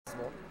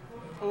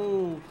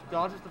Oh,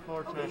 dodges the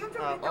fortress.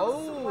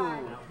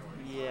 Oh!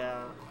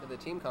 Yeah. For the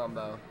team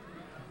combo.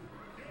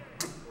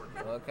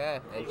 Okay.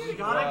 And You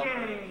got a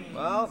game!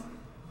 well,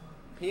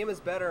 PM is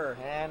better.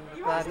 And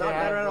He's not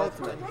better at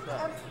Ultimate.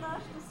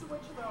 Smash the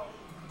switch though.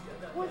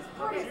 Was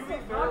pretty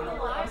sick. I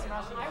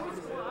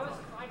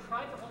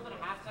tried to hold it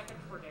a half second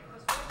to predict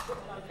this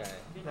one. Okay.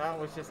 That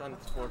was just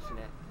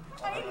unfortunate.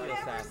 I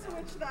never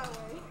switch that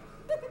way.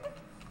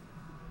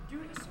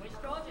 Dude, the switch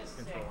dodge is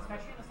sick,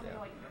 especially in something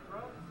like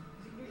Necro.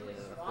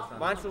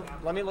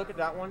 Let me look at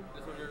that one.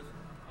 This one yours?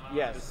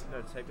 Yes.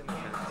 No, type in the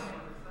text.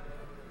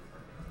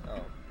 Oh.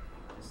 It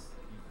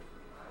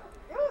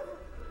was,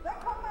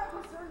 that comeback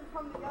was starting to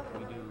come together.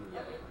 We do.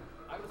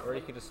 Or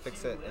you could just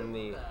fix it in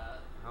the.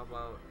 How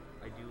about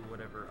I do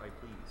whatever I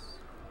please?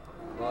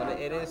 Well,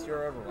 it is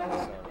your overlay,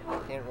 so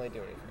you can't really do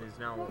anything. It is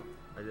now.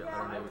 I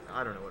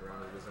don't know what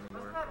round it is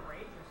anymore.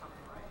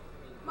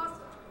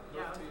 Must.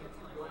 Yeah.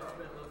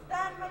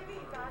 That might be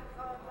that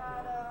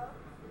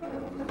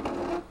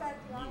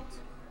line.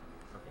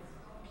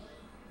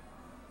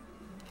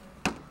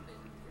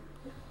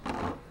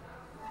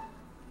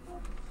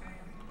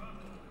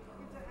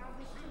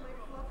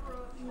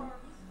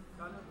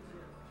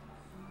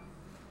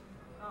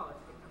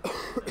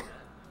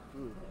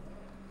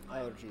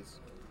 Allergies.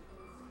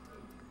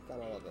 Got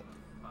all of it.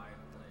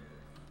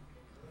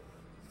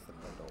 Except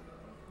I don't.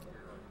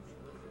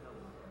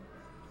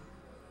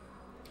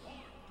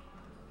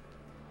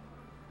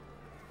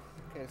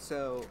 Okay,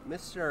 so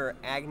Mr.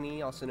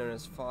 Agni, also known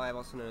as 5,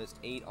 also known as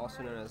 8,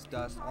 also known as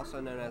Dust, also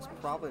known as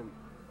probably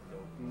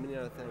many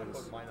other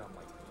things. I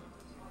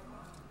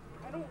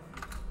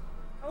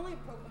only have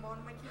Pokemon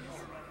in my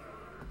keys.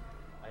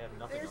 I have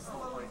nothing. They're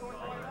slowly going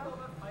away now.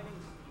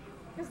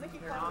 Because they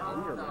keep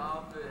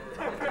Stop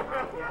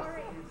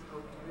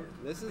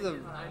This is a.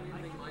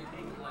 Anything might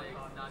be like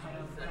not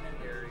even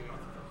secondary,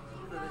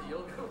 so that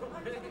you'll go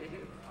away.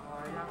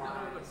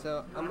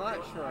 So I'm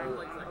not sure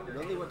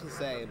really what to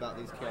say about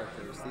these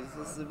characters.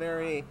 This is a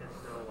very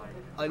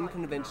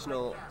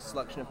unconventional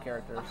selection of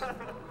characters.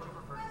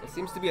 It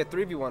seems to be a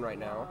 3v1 right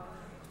now.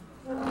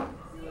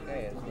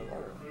 Okay, it's no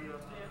longer.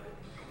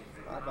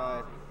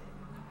 Bye-bye.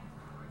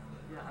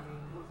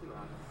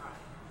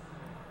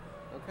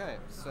 Okay,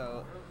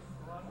 so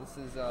this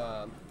is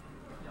I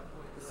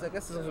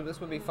guess this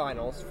would be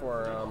finals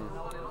for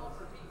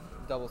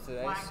doubles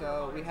today.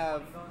 So we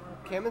have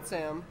Cam and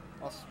Sam,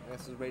 also I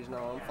guess is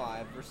RaginNarwhal on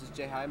 5 versus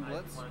J-High and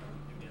Blitz.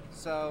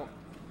 So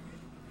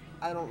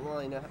I don't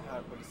really know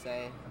what to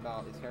say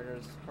about these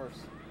characters. Of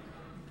course,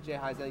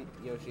 J-High's a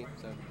Yoshi,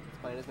 so he's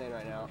playing his main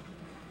right now.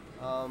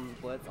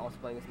 Blitz also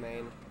playing his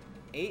main.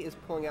 8 is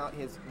pulling out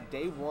his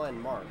day 1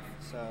 mark,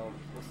 so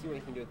we'll see what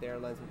he can do with there,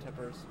 land some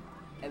tippers.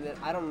 And then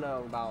I don't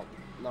know about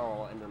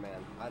Narwhal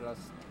Enderman.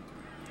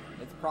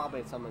 It's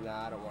probably something that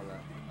I don't want to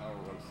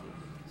see.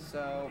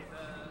 So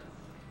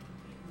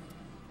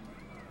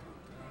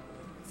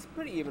it's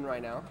pretty even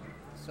right now.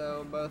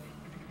 So both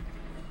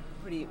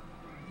pretty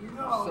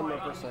similar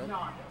percent.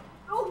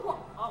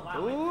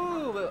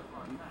 Ooh, but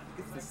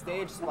it's the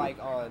stage spike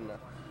on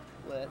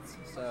Blitz,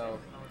 so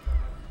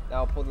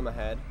that'll pull them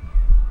ahead.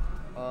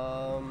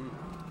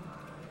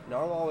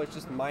 Narwhal is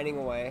just mining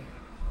away.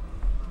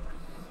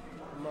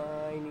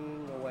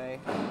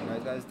 Now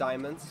he's got his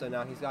diamonds, so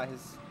now he's got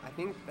his. I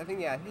think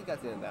yeah, he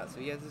got the end of that. So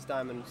he has his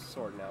diamond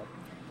sword now.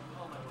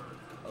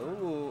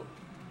 Oh.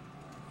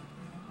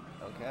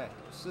 Okay,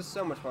 there's just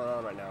so much going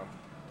on right now.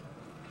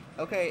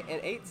 Okay, and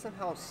 8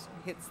 somehow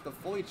hits the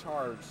fully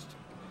charged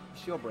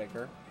shield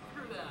breaker.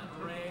 Screw that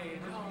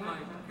rage! Oh my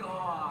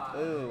god!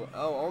 Ooh,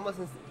 oh,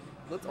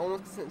 let's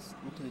almost get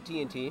into the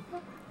TNT.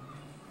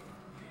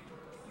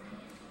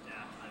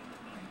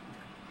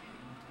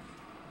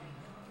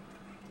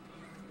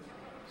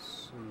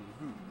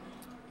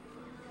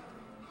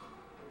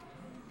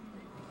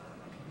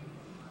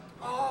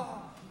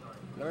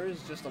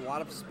 There's just a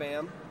lot of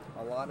spam,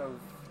 a lot of,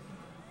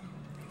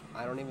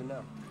 I don't even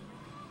know,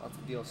 lots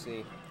of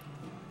DLC.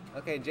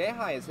 Okay,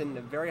 J-High is hitting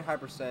a very high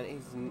percent.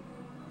 He's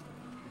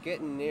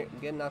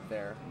getting up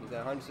there. He's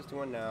at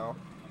 161 now.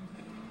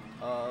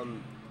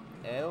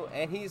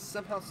 And he's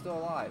somehow still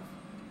alive.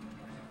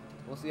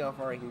 We'll see how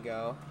far he can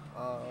go.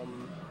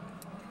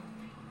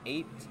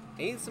 8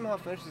 somehow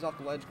finishes off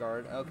the ledge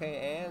guard.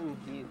 Okay, and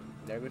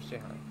there goes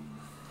J-High.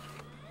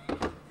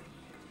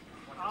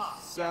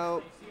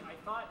 So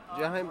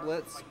J-High and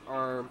Blitz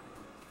are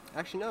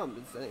actually no,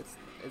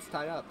 it's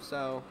tied up.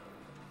 So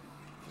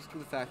just due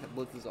to the fact that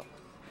Blitz is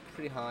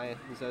pretty high,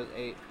 and so is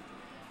 8.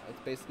 It's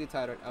basically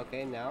tied.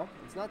 Okay, now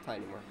it's not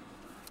tied anymore.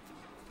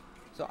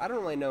 So I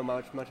don't really know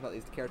much about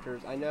these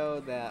characters. I know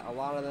that a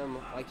lot of them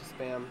like to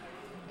spam,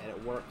 and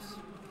it works.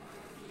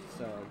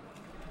 So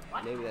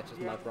maybe that's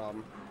just my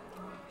problem.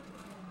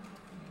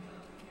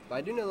 But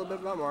I do know a little bit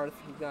about Marth.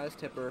 He's got his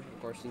tipper.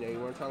 Of course, you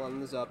want to try to line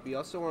this up. You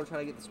also want to try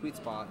to get the sweet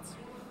spots,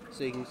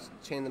 so you can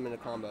chain them into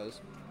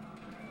combos.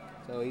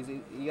 So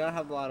you gotta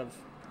have gotta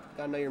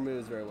know your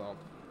moves very well.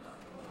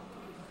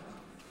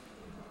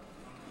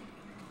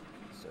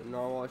 So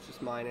Narwhal is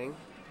just mining.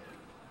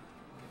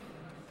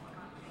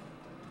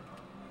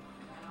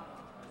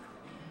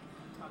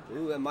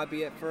 Ooh, that might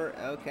be it for,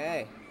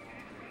 okay.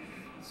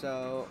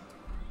 So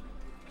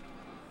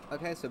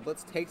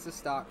Blitz takes the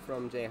stock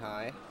from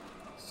J-High.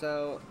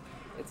 So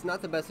it's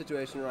not the best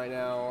situation right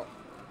now.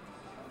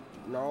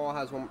 Narwhal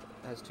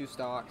has 2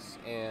 stocks,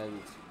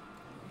 and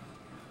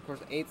of course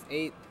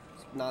 8's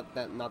not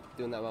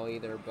doing that well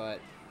either, but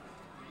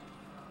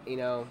you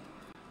know,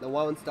 the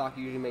 1 stock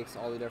usually makes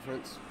all the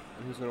difference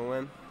in who's gonna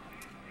win.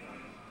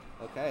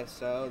 Okay,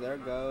 so there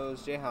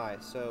goes J-High.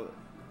 So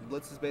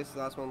Blitz is basically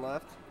the last one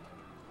left.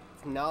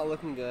 It's not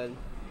looking good.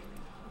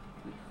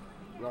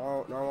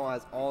 Narwhal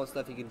has all the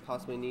stuff he can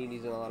possibly need.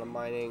 He's doing a lot of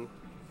mining,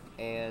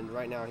 and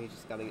right now he's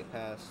just got to get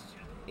past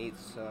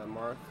 8's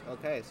Marth.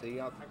 Okay, so you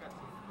got,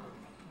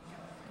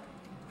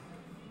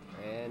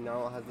 and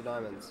Narwhal has the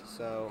diamonds.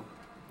 So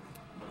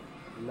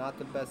not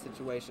the best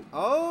situation.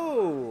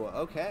 Oh,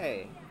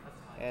 okay.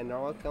 And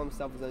Narwhal killed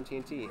himself with his own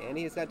TNT, and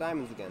he's got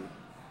diamonds again.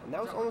 And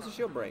that was almost a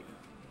shield break.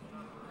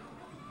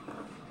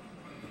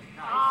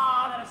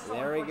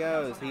 There he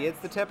goes. He hits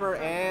the tipper,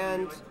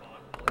 and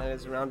that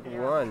is round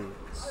 1.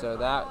 So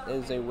that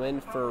is a win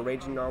for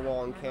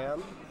RaginNarwhal and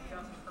Cam.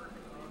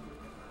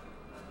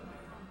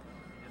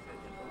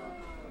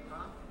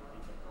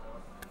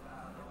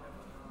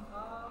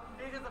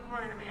 He's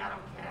disappointed in me, I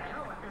don't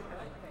care.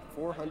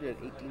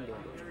 418 damage.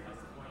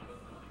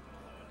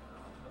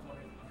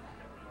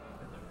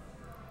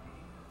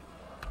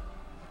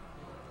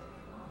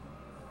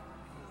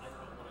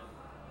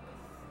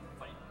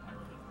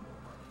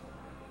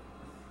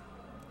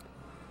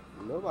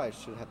 Nobody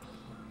should have to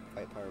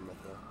fight Pyramith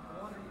though.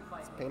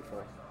 It's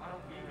painful.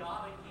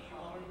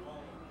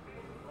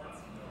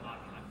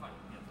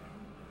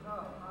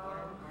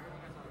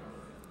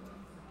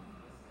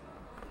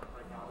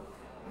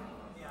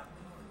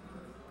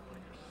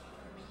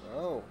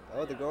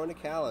 Oh, they're going to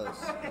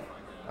Kalos.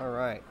 All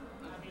right.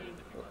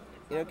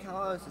 You know,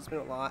 Kalos, it's been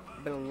a lot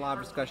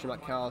of discussion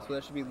about Kalos, whether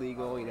it should be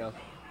legal. You know,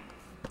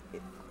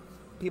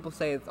 people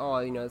say it's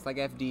it's like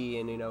FD,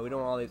 and you know, we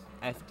don't want all these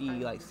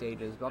FD like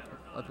stages. But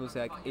other people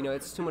say, like, you know,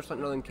 it's too much like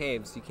Northern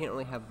Caves. You can't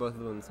really have both of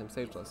them in the same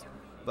stage list.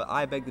 But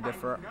I beg to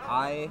differ.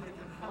 I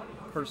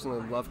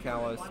personally love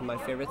Kalos. It's my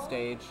favorite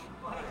stage.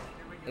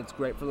 It's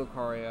great for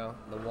Lucario.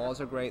 The walls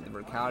are great. The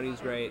verticality is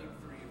great.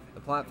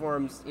 The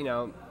platforms, you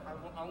know,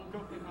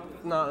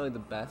 not really the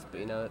best, but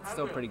you know, it's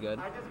still pretty good.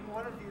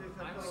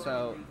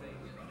 So,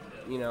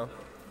 you know,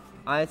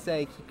 I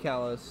say keep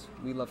Kalos.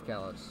 We love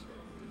Kalos.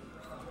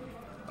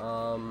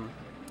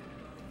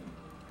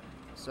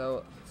 So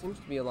it seems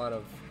to be a lot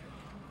of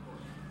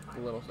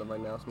little stuff right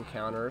now. Some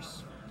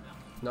counters.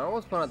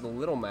 Narwhal's putting out the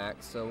little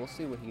max, so we'll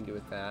see what he can do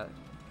with that.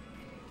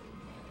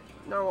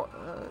 No,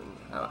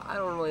 I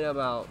don't really know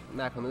about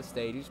Mac on this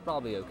stage. He's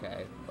probably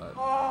okay, but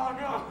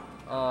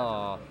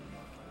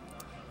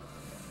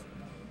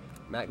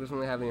Mac doesn't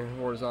really have any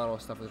horizontal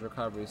stuff with his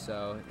recovery,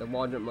 so the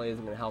wall jump really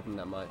isn't going to help him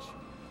that much.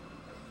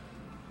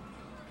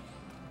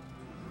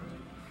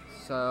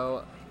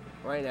 So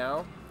right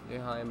now,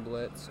 J-High and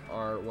Blitz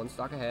are 1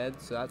 stock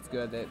ahead, so that's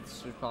good. That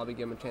should probably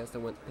give him a chance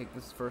to pick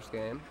this first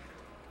game,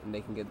 and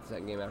they can get the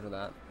second game after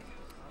that.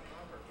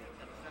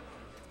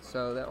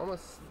 So that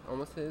almost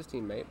hit his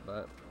teammate,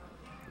 but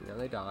you know,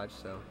 they dodged,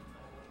 so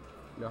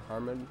no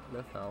harm and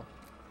no foul.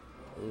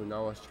 Ooh,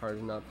 Narwhal's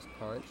charging up his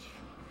punch.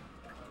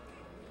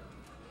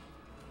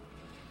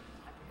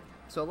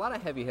 So a lot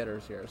of heavy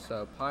hitters here.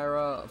 So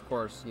Pyra, of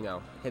course, you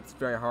know, hits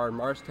very hard.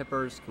 Mars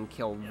tippers can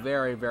kill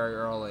very, very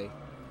early.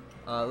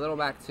 Little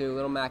Mac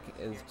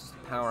is just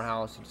a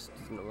powerhouse. He just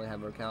doesn't really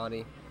have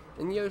verticality.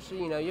 And Yoshi,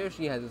 you know,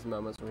 Yoshi has his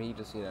moments where he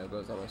just, you know,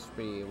 goes on a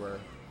spree where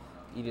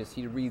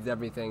he reads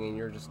everything, and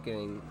you're just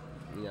getting,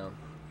 you know,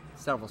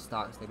 several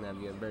stocks taken out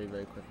of you very,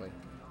 very quickly.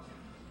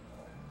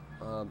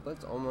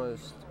 Blitz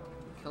almost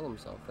killed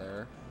himself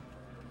there.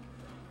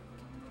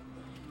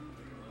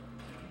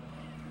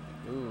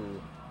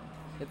 Ooh,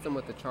 hits him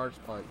with the charge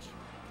punch.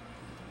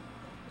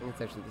 I think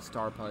it's actually the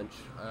star punch.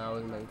 I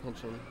wasn't paying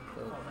attention,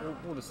 so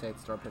we'll just say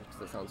it's star punch because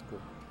that sounds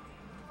cool.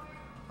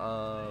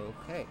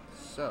 Okay,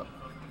 so.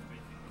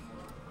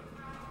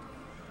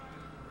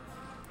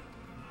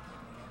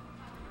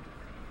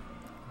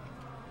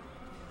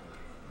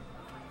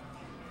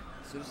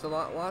 So just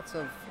lots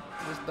of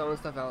just throwing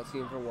stuff out,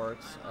 seeing if it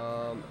works.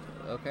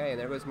 Okay, and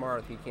there goes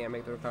Marth. He can't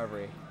make the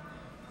recovery.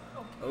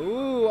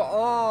 Ooh,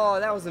 oh,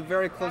 that was a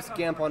very close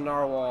gamp on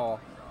Narwhal.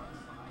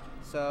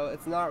 So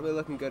it's not really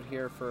looking good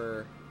here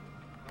for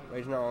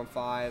RaginNarwhal on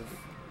 5.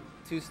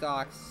 2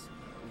 stocks,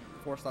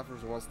 4 stocks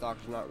versus 1 stock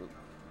is not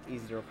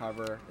easy to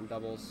recover in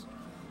doubles,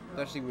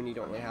 especially when you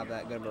don't really have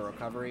that good of a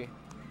recovery.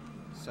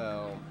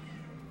 So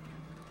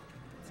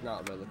it's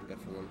not really looking good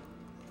for them.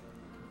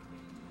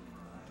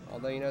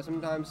 Although, you know,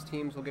 sometimes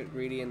teams will get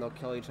greedy and they'll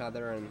kill each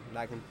other, and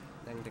that can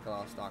take a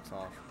lot of stocks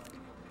off.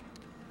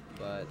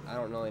 But I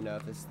don't really know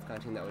if this is the kind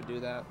of team that would do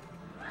that.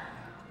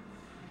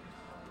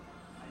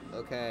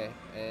 Okay,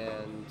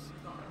 and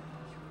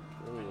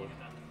ooh,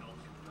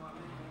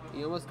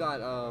 he almost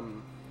got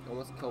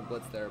almost killed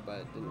Blitz there, but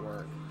it didn't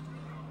work.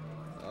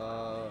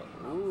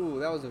 Ooh,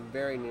 that was a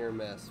very near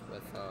miss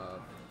with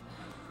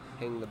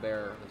hitting the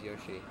bear with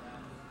Yoshi.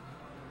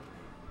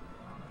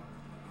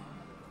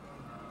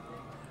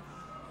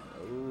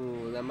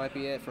 that might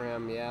be it for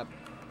him. Yep.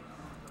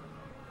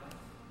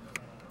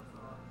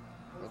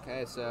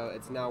 Okay, so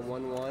it's now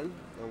 1-1.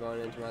 We're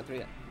going into round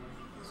 3.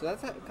 So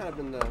that's kind of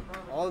been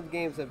all the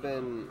games have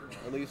been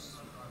at least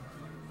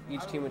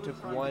each team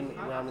took one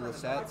round of the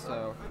set.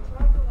 So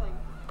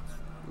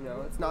you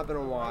know it's not been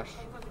a wash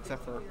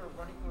except for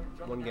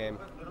one game.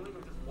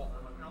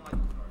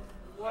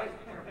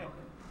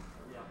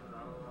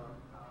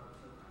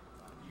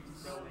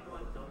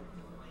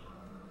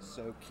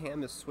 So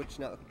Cam is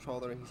switching out the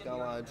controller. He's got a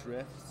lot of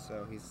drift,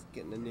 so he's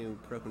getting a new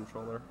Pro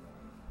controller.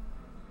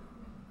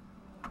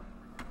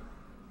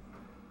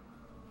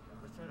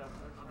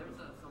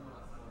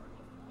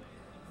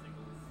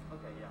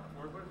 Okay, yeah.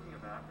 We're working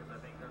it back because I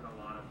think there's a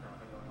lot of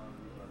traffic going on.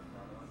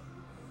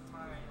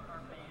 Alright,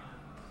 our band.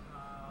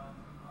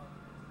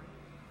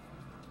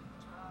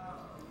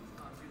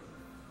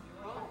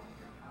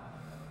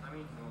 I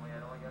mean, normally I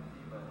don't like FD,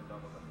 but it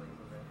doubles up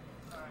laser bit.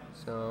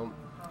 So,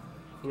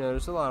 you know,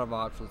 there's a lot of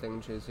options they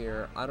can choose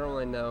here. I don't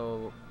really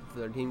know if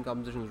their team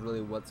composition is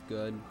really what's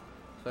good,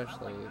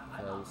 especially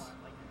because,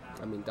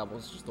 I mean,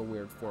 doubles is just a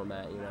weird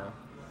format, you know.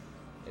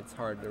 It's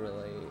hard to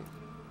really,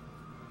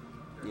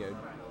 you know,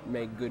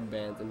 make good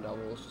bands in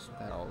doubles just with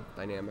how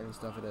dynamic and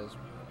stuff it is.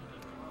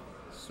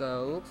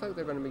 So, it looks like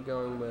they're going to be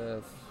going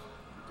with,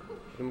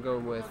 a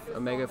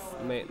Mega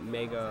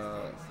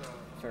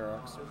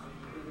Ferox.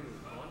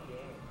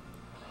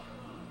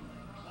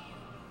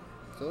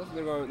 So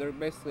they're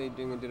basically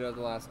doing a ditto of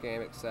the last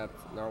game, except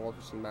Narwhal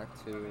switching back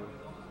to,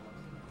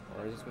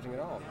 or is he switching at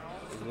all?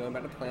 Is he going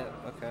back to plant?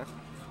 Okay.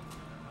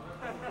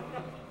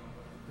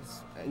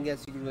 I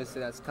guess you could really say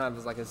that's kind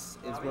of like it's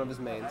one of his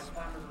mains.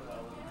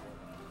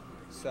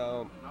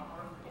 So,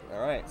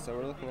 all right. So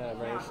we're looking at a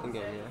very interesting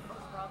game here.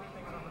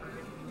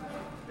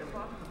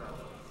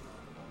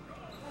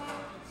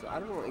 So I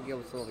don't really get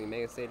what's all the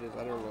mega stages.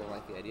 I don't really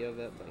like the idea of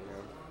it, but you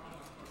know.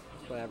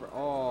 Whatever.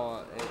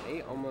 Oh, an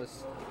 8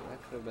 almost.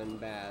 That could have been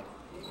bad.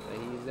 But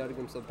he's able to get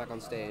himself back on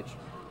stage.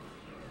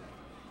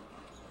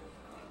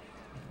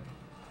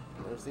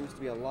 There seems to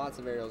be lots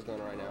of aerials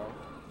going right now.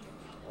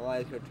 A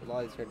lot of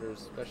these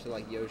characters, especially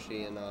like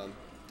Yoshi and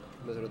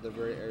those are the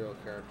very aerial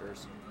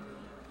characters.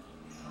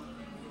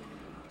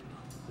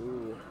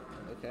 Ooh.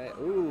 Okay.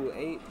 Ooh,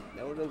 8.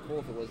 That would have been cool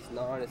if it was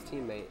not on his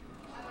teammate.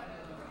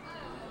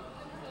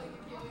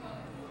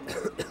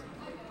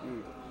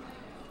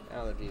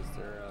 Allergies,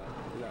 they're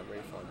not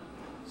very fun.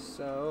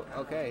 So,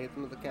 okay, hits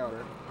him with the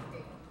counter.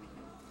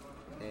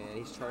 And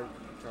he's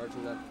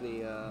charging up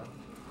the, I'm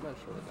not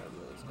sure what that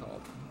really is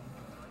called.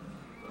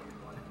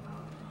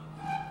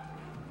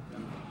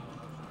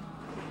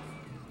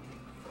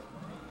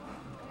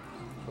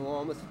 Well,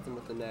 almost hits him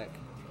with the neck.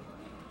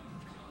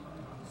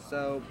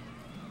 So,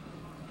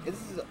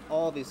 this is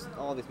all these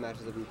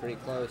matches have been pretty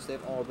close.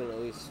 They've all been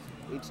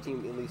each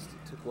team at least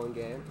took one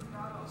game.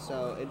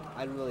 So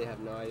I really have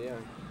no idea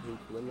who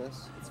can win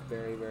this. It's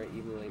very, very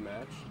evenly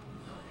matched.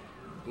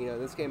 You know,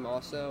 this game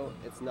also,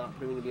 it's not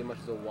proving to be as much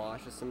as a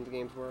wash as some of the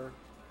games were.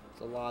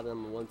 So a lot of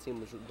them, one team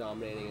was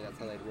dominating and that's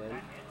how they'd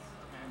win.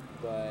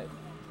 But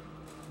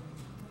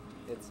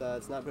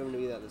it's not proving to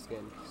be that this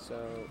game.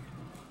 So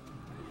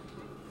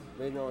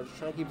RaginNarwhal just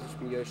trying to keep this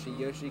from Yoshi.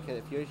 Yoshi can,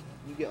 if you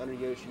get under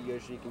Yoshi,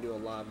 Yoshi can do a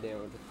lot of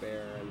damage with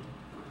Bear and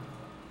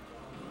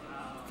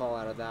fall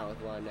out of that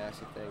with a lot of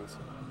nasty things.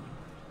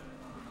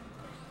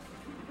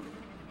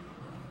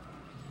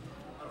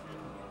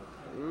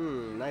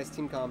 Nice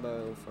team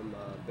combo from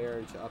Bear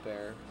into up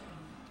air.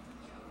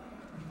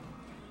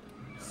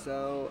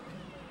 So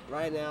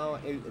right now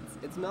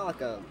it's not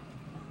like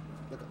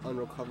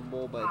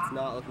unrecoverable, but it's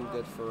not looking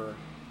good for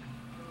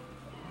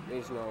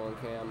RaginNarwhal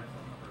and Cam.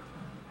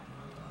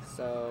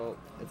 So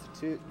it's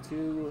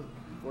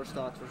 4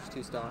 stocks versus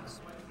 2 stocks.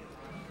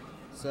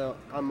 So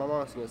I'm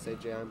honestly going to say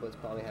Jam Blitz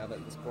probably have it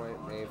at this point.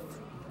 They've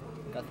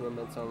got the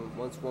momentum.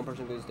 Once one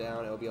person goes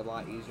down, it'll be a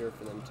lot easier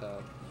for them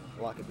to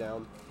lock it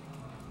down.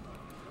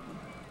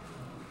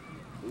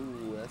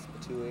 Ooh, that's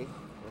Patui.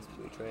 That's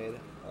Patui trade.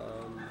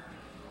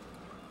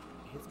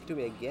 Hits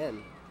Patui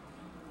again.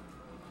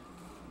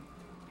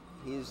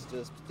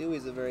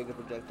 Patui's a very good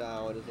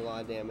projectile. It does a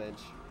lot of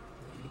damage.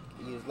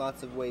 There's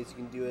lots of ways you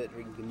can do it, or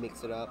you can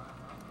mix it up.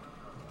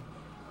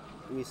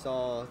 We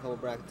saw a couple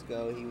brackets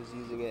ago, he was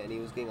using it, and he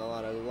was getting a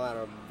lot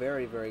of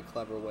very, very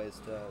clever ways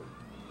to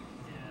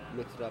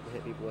mix it up and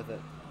hit people with it.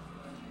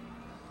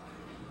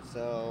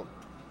 So,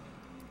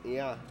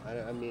 yeah,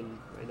 I mean,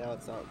 right now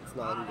it's not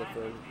looking good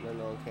for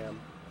RaginNarwhal and Cam.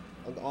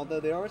 Although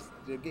they're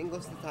getting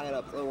close to tie it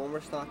up. So one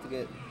more stock to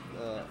get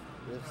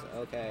this.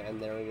 Okay,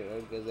 and there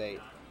it goes 8.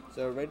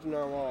 So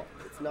RaginNarwhal,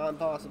 it's not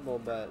impossible,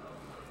 but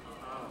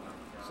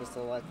it's just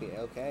unlikely.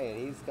 Okay, and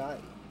he's got.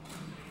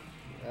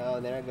 Oh,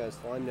 and there it goes,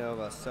 Flying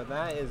Nova. So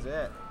that is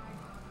it.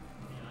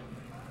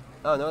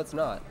 Oh, no, it's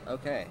not.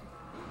 Okay.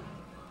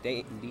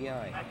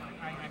 DI.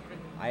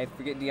 I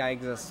forget DI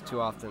exists too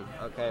often.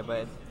 Okay, but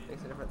it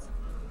makes a difference.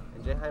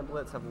 And J-High and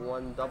Blitz have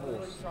won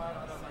doubles.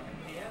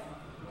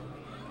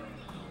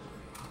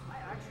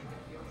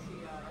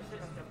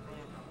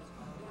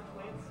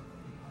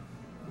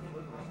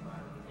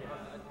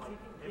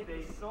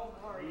 It's so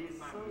hard.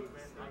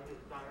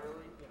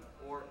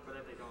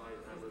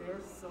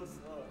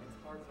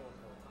 Arsenal